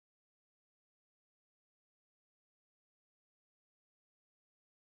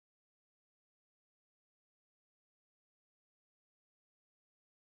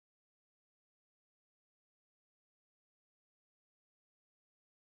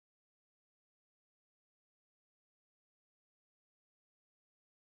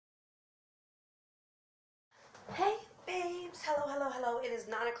loves, hello. It is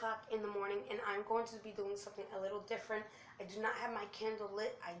 9 o'clock in the morning and I'm going to be doing something a little different. I do not have my candle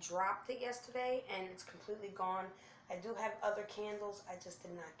lit. I dropped it yesterday and it's completely gone. I do have other candles. I just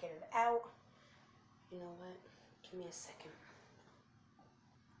did not get it out. You know what? Give me a second.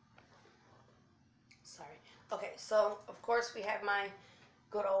 Sorry. Okay, so of course we have my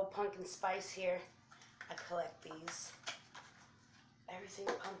good old pumpkin spice here. I collect these. Everything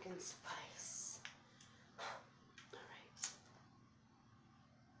pumpkin spice. Alright.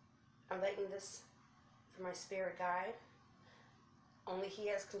 I'm letting this for my spirit guide. Only he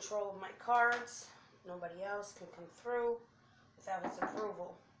has control of my cards. Nobody else can come through without his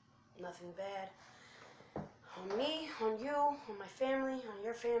approval. Nothing bad. On me, on you, on my family, on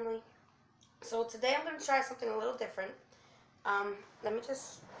your family. So today I'm going to try something a little different. Let me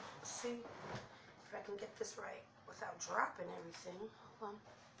just see if I can get this right without dropping everything. Hold on.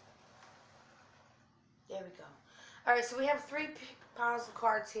 There we go. Alright, so we have 3 piles of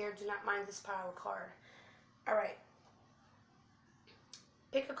cards here. Do not mind this pile of card. Alright.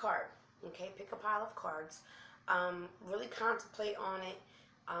 Pick a card. Okay, pick a pile of cards. Really contemplate on it.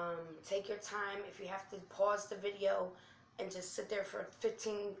 Take your time. If you have to pause the video and just sit there for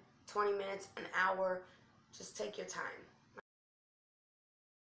 15, 20 minutes, an hour, just take your time.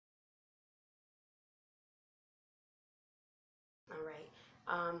 Alright,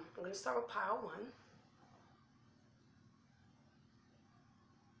 I'm going to start with pile 1.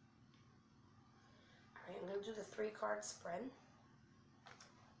 Alright, I'm going to do the 3 card spread.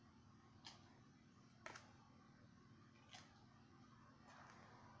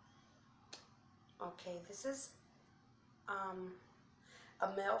 Okay, this is a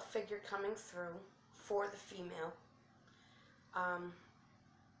male figure coming through for the female.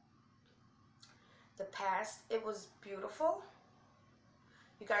 The past, it was beautiful.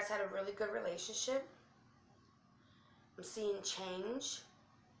 You guys had a really good relationship. I'm seeing change.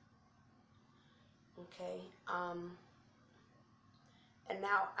 Okay, and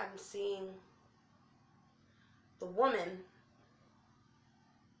now I'm seeing the woman.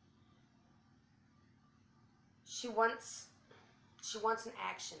 She wants an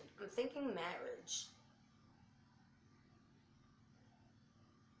action. I'm thinking marriage.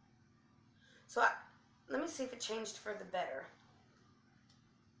 So let me see if it changed for the better.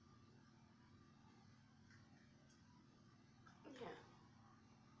 Yeah.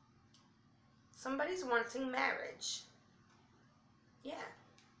 Somebody's wanting marriage. Yeah.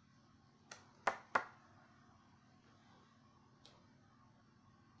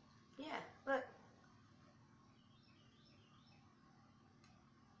 Yeah, look.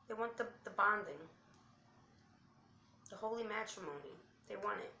 They want the bonding. The holy matrimony. They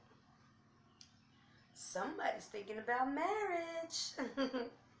want it. Somebody's thinking about marriage. Okay.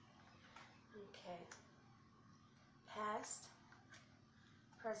 Past,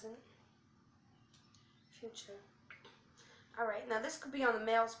 present, future. Alright, now this could be on the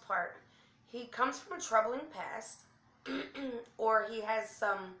male's part. He comes from a troubling past, or he has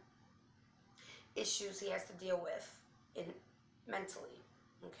some issues he has to deal with mentally.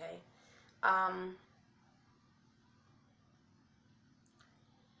 Okay.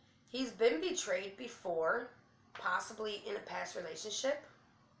 He's been betrayed before, possibly in a past relationship.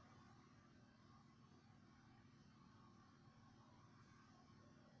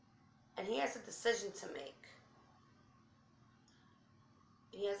 And he has a decision to make.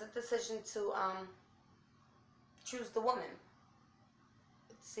 He has a decision to choose the woman.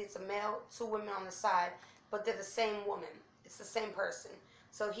 See, it's a male, 2 women on the side, but they're the same woman. It's the same person.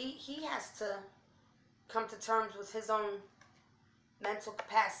 So he has to come to terms with his own mental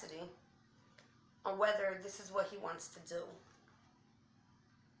capacity on whether this is what he wants to do.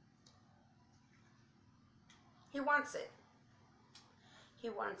 He wants it. He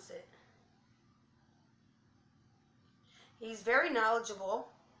wants it. He's very knowledgeable.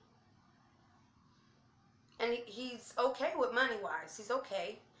 And he's okay with money-wise. He's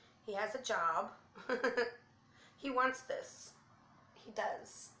okay. He has a job. He wants this. He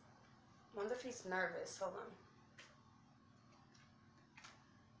does. Wonder if he's nervous. Hold on.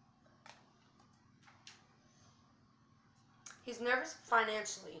 He's nervous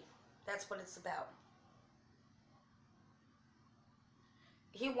financially. That's what it's about.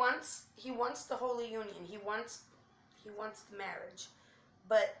 He wants the holy union. He wants the marriage.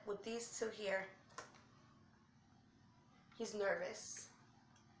 But with these 2 here, he's nervous.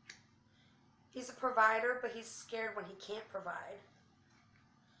 He's a provider, but he's scared when he can't provide.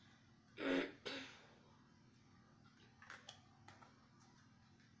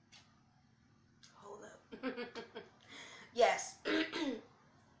 Hold up. Yes.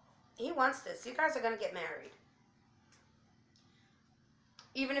 He wants this. You guys are going to get married.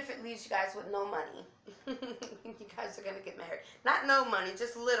 Even if it leaves you guys with no money. You guys are going to get married. Not no money,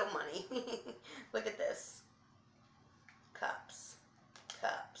 just little money. Look at this. Cups.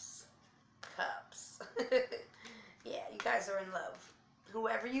 Cups. Cups. Yeah, you guys are in love.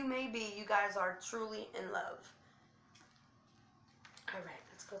 Whoever you may be, you guys are truly in love. Alright,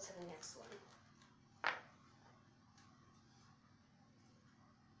 let's go to the next one.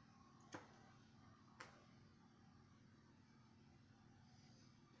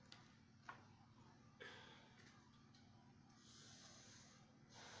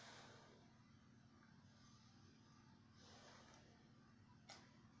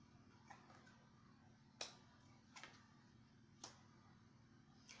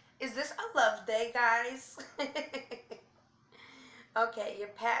 Is this a love day, guys? Okay, your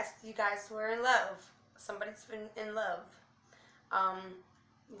past, you guys were in love. Somebody's been in love.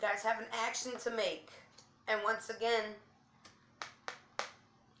 You guys have an action to make. And once again,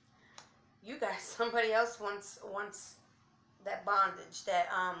 you guys, somebody else wants that bondage, that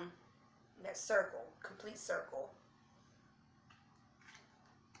circle, complete circle.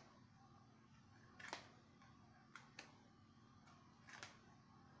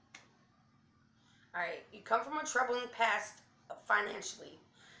 Alright, you come from a troubling past financially.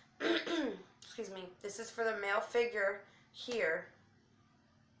 Excuse me. This is for the male figure here.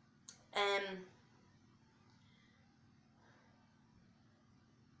 And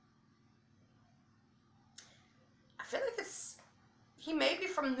I feel like he may be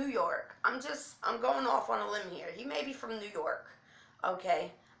from New York. I'm going off on a limb here. He may be from New York.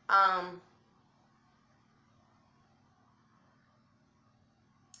 Okay.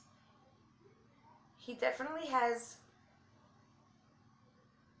 He definitely has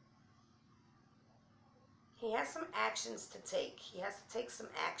some actions to take. He has to take some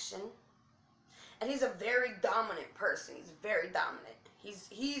action. And he's a very dominant person. He's very dominant.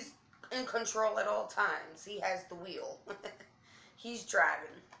 He's in control at all times. He has the wheel. He's driving.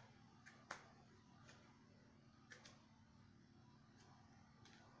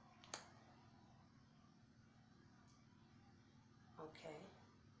 Okay.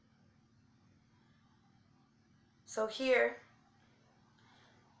 So here,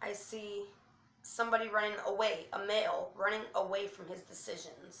 I see somebody running away, a male running away from his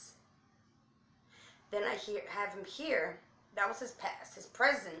decisions. Then I have him here. That was his past. His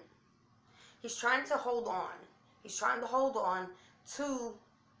present, he's trying to hold on. He's trying to hold on to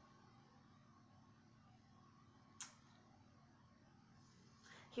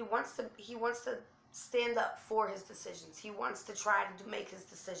he wants to stand up for his decisions. He wants to try to make his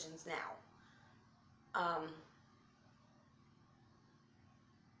decisions now.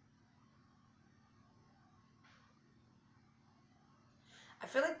 I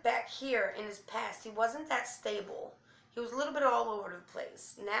feel like back here in his past, he wasn't that stable. He was a little bit all over the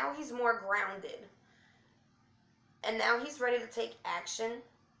place. Now he's more grounded. And now he's ready to take action.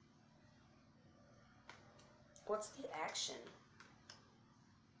 What's the action?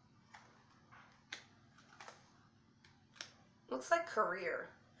 Looks like career.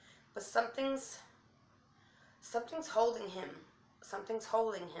 But something's holding him. Something's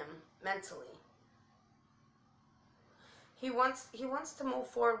holding him mentally. He wants to move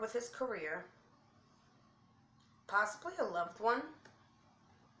forward with his career. Possibly a loved one.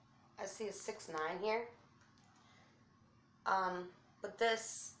 I see a 6-9 here. But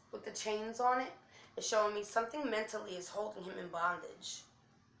this, with the chains on it, is showing me something mentally is holding him in bondage.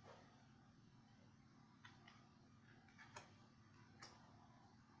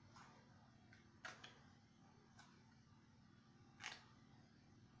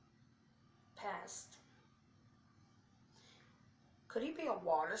 Past. Could he be a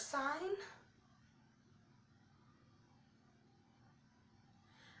water sign?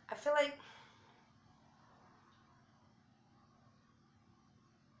 I feel like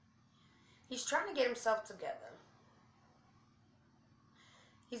he's trying to get himself together.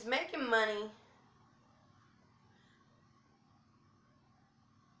 He's making money.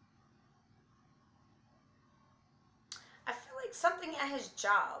 I feel like something at his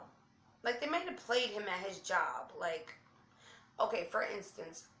job. Like they might have played him at his job. Like, okay, for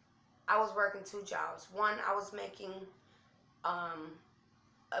instance, I was working 2 jobs. One, I was making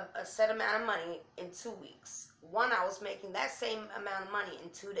a set amount of money in 2 weeks. One, I was making that same amount of money in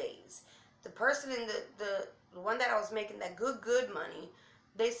 2 days. The person in the one that I was making that good money,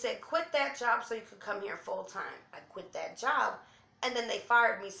 they said, quit that job so you could come here full time. I quit that job, and then they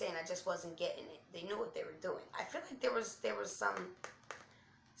fired me saying I just wasn't getting it. They knew what they were doing. I feel like there was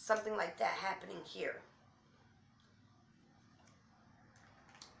something like that happening here.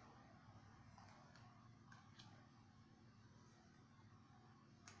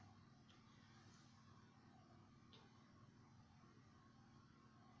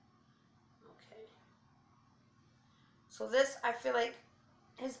 Okay. So this, I feel like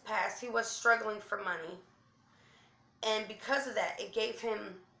his past, he was struggling for money. And because of that, it gave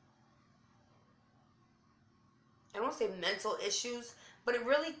him, I don't want to say mental issues, but it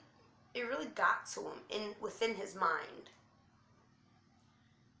really got to him within his mind.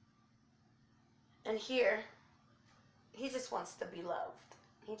 And here, he just wants to be loved.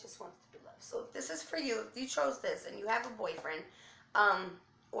 He just wants to be loved. So if this is for you, if you chose this and you have a boyfriend,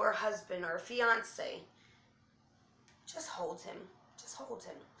 or a husband or a fiance, just hold him. Just hold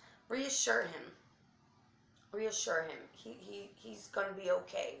him. Reassure him. Reassure him. He's gonna be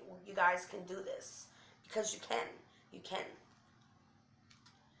okay. You guys can do this because you can. You can.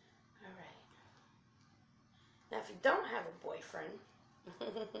 All right. Now, if you don't have a boyfriend,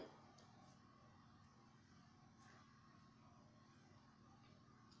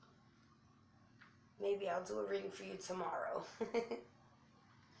 maybe I'll do a reading for you tomorrow. All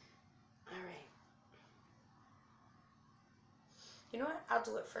right. You know what? I'll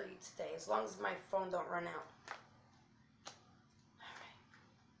do it for you today, as long as my phone don't run out.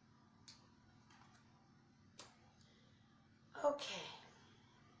 All right. Okay.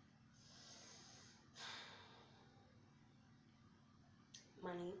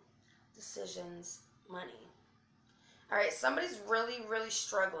 Money, decisions, money. All right, somebody's really, really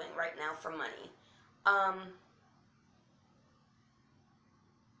struggling right now for money.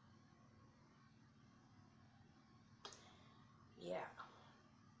 Yeah.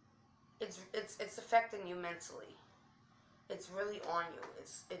 It's affecting you mentally. It's really on you.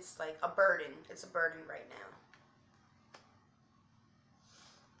 It's like a burden. It's a burden right now.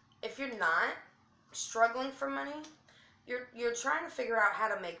 If you're not struggling for money, you're trying to figure out how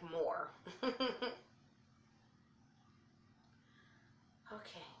to make more.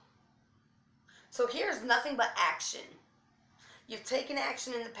 Okay. So here's nothing but action. You've taken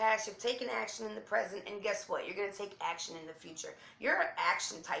action in the past, you've taken action in the present, and guess what? You're going to take action in the future. You're an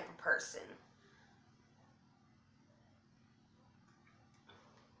action type of person.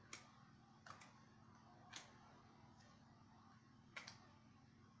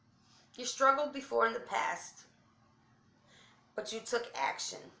 You struggled before in the past, but you took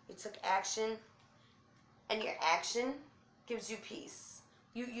action. You took action, and your action gives you peace.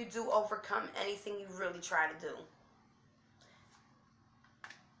 You do overcome anything you really try to do.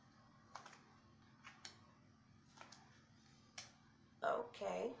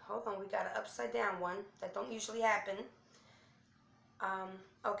 Okay, hold on. We got an upside down one. That don't usually happen.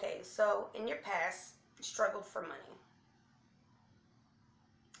 Okay, so in your past, you struggled for money.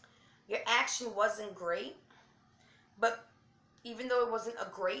 Your action wasn't great, but even though it wasn't a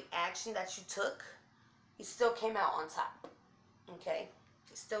great action that you took, you still came out on top. Okay?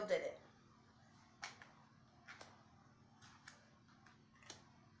 You still did it.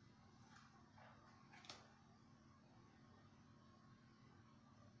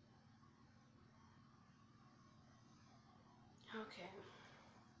 Okay.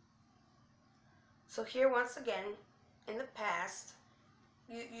 So here, once again, in the past,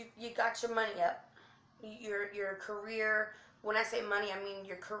 you got your money up. Your career, when I say money, I mean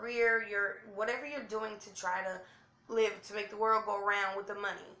your career, your whatever you're doing to try to live, to make the world go around with the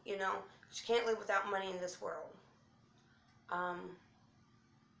money, you know. You can't live without money in this world.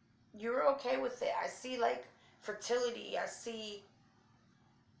 You're okay with it. I see like fertility, I see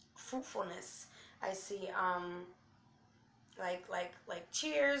fruitfulness, I see like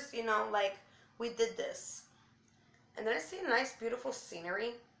cheers, you know, like we did this. And then I see a nice beautiful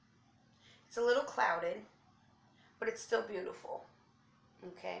scenery. It's a little clouded, but it's still beautiful.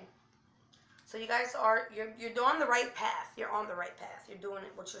 Okay? So you guys are, you're on the right path. You're on the right path. You're doing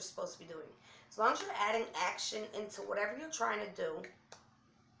what you're supposed to be doing. As long as you're adding action into whatever you're trying to do,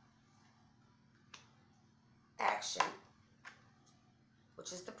 action,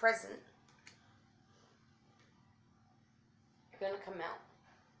 which is the present, you're going to come out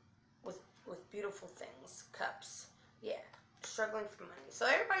with beautiful things. Cups. Yeah. Struggling for money. So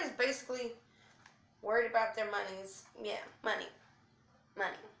everybody's basically worried about their monies. Yeah, money.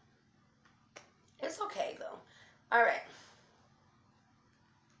 Money. It's okay, though. All right.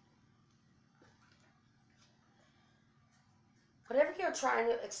 Whatever you're trying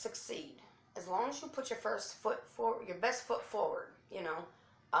to succeed, as long as you put your first foot forward, your best foot forward, you know,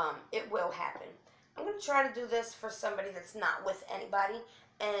 it will happen. I'm going to try to do this for somebody that's not with anybody,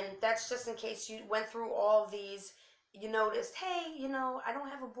 and that's just in case you went through all these, you noticed, hey, you know, I don't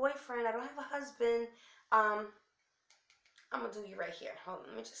have a boyfriend, I don't have a husband. I'm going to do you right here. Hold on,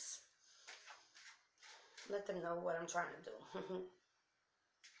 let me just let them know what I'm trying to do.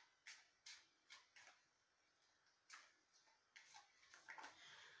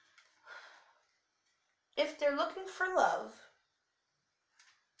 they're looking for love,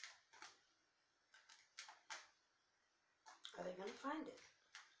 are they going to find it?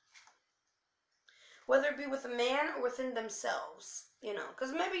 Whether it be with a man or within themselves, you know,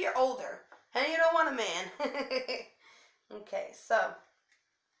 because maybe you're older and you don't want a man. Okay, so.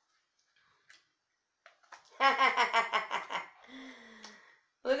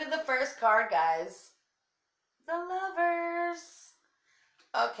 Look at the first card, guys. The Lovers.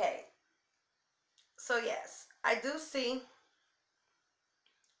 Okay. So, yes, I do see.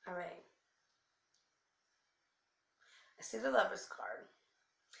 All right. I see the Lovers card.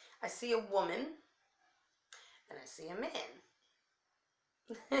 I see a woman. And I see a man.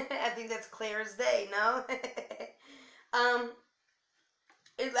 I think that's clear as day, no?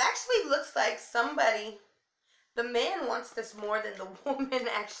 It actually looks like somebody, the man wants this more than the woman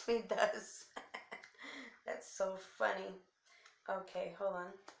actually does. That's so funny. Okay, hold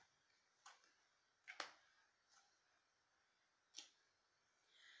on.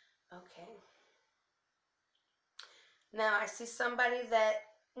 Okay. Now I see somebody that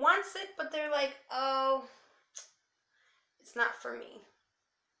wants it, but they're like, oh, it's not for me.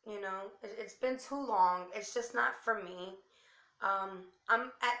 You know, it's been too long. It's just not for me.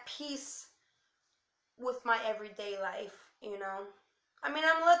 I'm at peace with my everyday life, you know. I mean,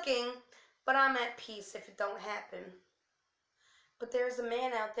 I'm looking, but I'm at peace if it don't happen. But there's a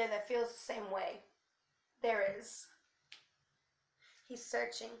man out there that feels the same way. There is. He's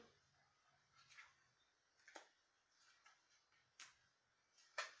searching.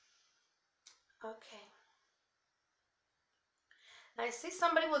 Okay. Now I see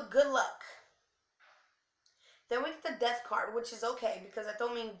somebody with good luck. Then we get the death card, which is okay because I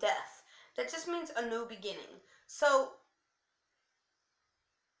don't mean death. That just means a new beginning. So,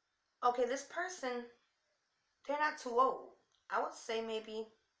 okay, this person, they're not too old. I would say maybe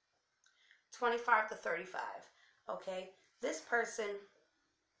 25 to 35. Okay, this person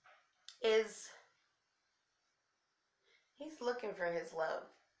is, he's looking for his love.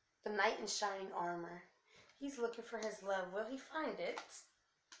 The knight in shining armor. He's looking for his love. Will he find it?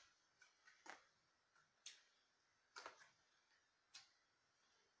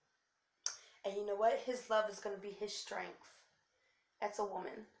 And you know what? His love is going to be his strength. That's a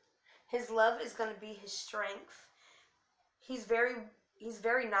woman. His love is going to be his strength. He's very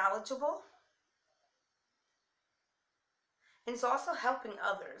knowledgeable. And he's also helping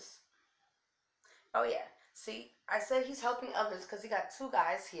others. Oh yeah. See, I said he's helping others because he got two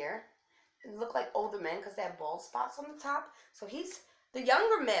guys here. They look like older men because they have bald spots on the top. So the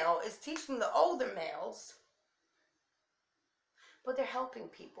younger male is teaching the older males. But they're helping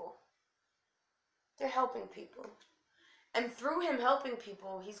people. They're helping people. And through him helping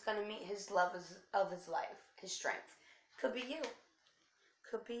people, he's going to meet his love of his life, his strength. Could be you.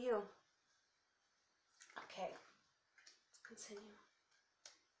 Could be you. Okay. Let's continue.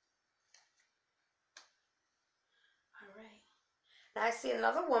 All right. Now I see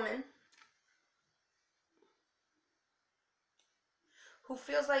another woman who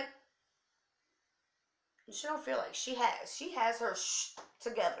feels like, she don't feel like, she has her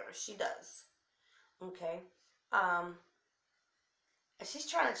together. She does. Okay. And she's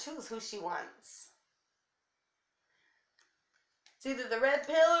trying to choose who she wants. It's either the red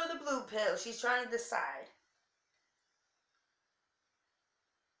pill or the blue pill. She's trying to decide.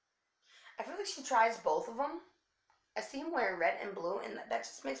 I feel like she tries both of them. I see him wearing red and blue, and that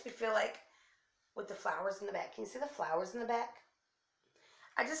just makes me feel like, with the flowers in the back. Can you see the flowers in the back?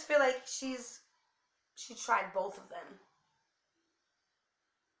 I just feel like she tried both of them.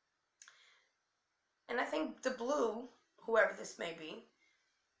 And I think the blue, whoever this may be,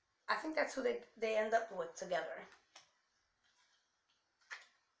 I think that's who they end up with together.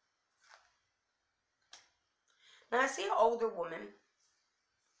 Now I see an older woman.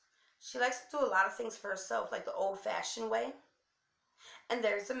 She likes to do a lot of things for herself, like the old-fashioned way. And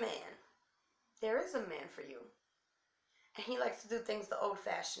there's a man. There is a man for you. And he likes to do things the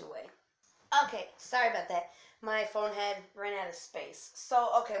old-fashioned way. Okay, sorry about that. My phone had ran out of space. So,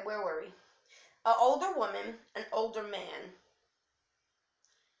 okay, where were we? An older woman, an older man.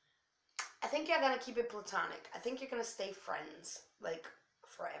 I think you're going to keep it platonic. I think you're going to stay friends, like,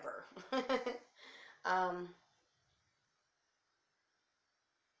 forever.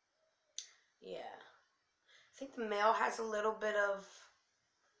 Yeah. I think the male has a little bit of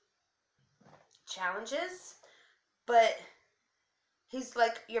challenges, but he's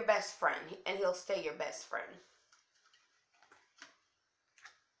like your best friend, and he'll stay your best friend.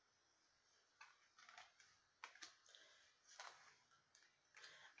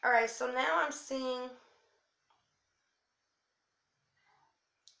 Alright, so now I'm seeing,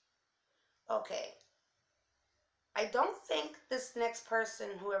 okay, I don't think this next person,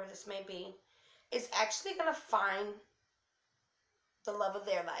 whoever this may be, is actually going to find the love of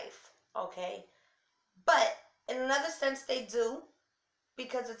their life, okay? But in another sense, they do,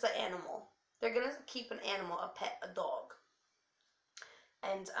 because it's an animal. They're going to keep an animal, a pet, a dog.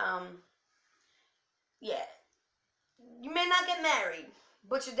 And, yeah. You may not get married,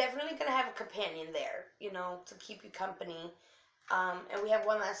 but you're definitely going to have a companion there, you know, to keep you company. And we have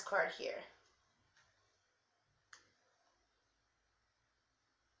one last card here.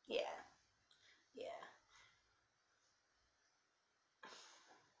 Yeah. Yeah.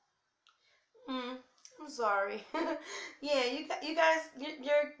 I'm sorry. Yeah, you guys,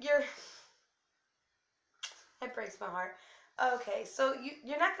 you're. It breaks my heart. Okay, so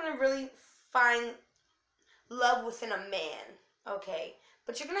you're not gonna really find love within a man, okay?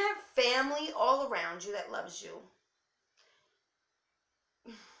 But you're gonna have family all around you that loves you.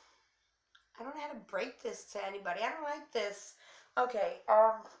 I don't know how to break this to anybody. I don't like this. Okay,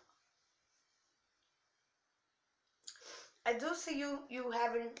 I do see you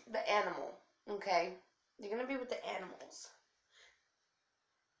having the animal, okay? You're gonna be with the animals.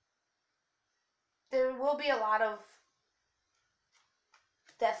 There will be a lot of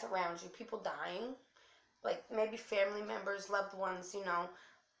death around you, people dying, like maybe family members, loved ones, you know,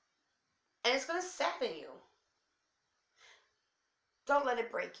 and it's gonna sadden you. Don't let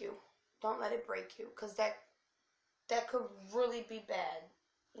it break you. Don't let it break you, because that could really be bad.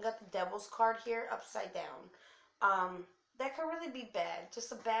 You got the devil's card here upside down. That could really be bad.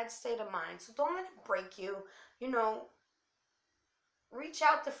 Just a bad state of mind. So don't let it break you. You know, reach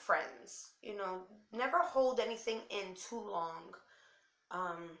out to friends. You know, never hold anything in too long,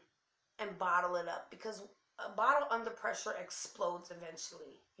 and bottle it up, because a bottle under pressure explodes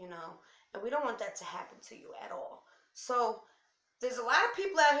eventually. You know, and we don't want that to happen to you at all. So there's a lot of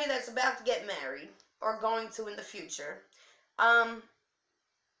people out here that's about to get married or going to in the future. Um,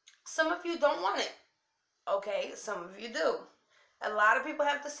 some of you don't want it. Okay, some of you do. A lot of people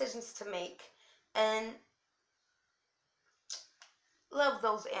have decisions to make, and love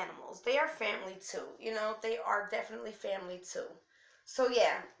those animals. They are family too. You know, they are definitely family too. So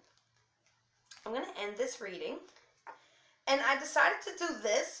yeah, I'm going to end this reading. And I decided to do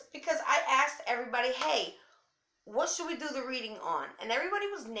this because I asked everybody, hey, what should we do the reading on? And everybody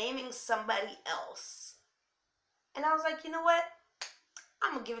was naming somebody else. And I was like, you know what?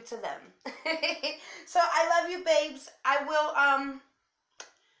 I'm going to give it to them. So I love you, babes. I will,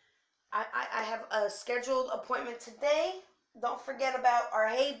 I have a scheduled appointment today. Don't forget about our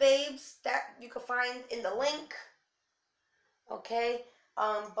Hey Babes that you can find in the link. Okay.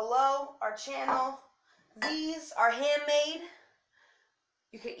 Below our channel. These are handmade.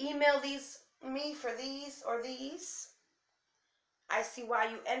 You can email me for these or these. I see why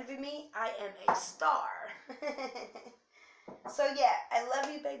you envy me. I am a star. So yeah, I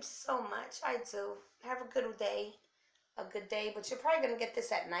love you, babe, so much. I do. Have a good day. A good day. But you're probably going to get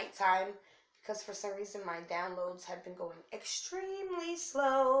this at nighttime, because for some reason my downloads have been going extremely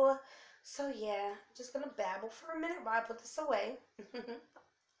slow. So yeah, I'm just going to babble for a minute while I put this away.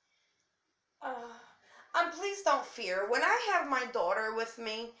 Please don't fear. When I have my daughter with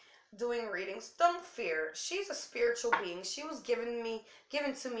me doing readings, don't fear. She's a spiritual being. She was given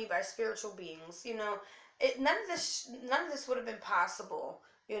to me by spiritual beings. You know, none of this would have been possible,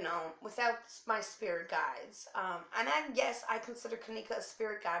 you know, without my spirit guides. And yes, I consider Kanika a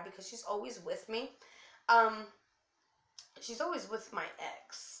spirit guide because she's always with me. She's always with my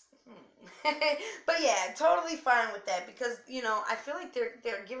ex. But yeah, totally fine with that, because you know, I feel like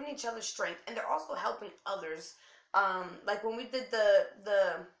they're giving each other strength, and they're also helping others. Like when we did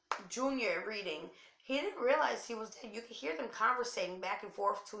the junior reading, he didn't realize he was dead. You could hear them conversating back and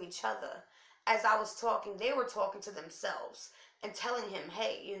forth to each other. As I was talking, they were talking to themselves and telling him,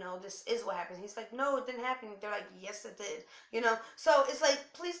 hey, you know, this is what happened. He's like, no, it didn't happen. They're like, yes, it did. You know, so it's like,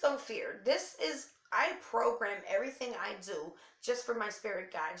 please don't fear. I program everything I do just for my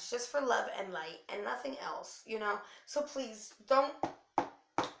spirit guides, just for love and light and nothing else, you know. So please don't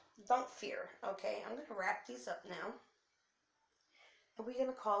fear, okay? I'm going to wrap these up now. And we're going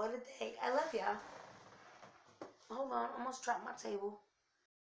to call it a day. I love y'all. Hold on, almost dropped my table.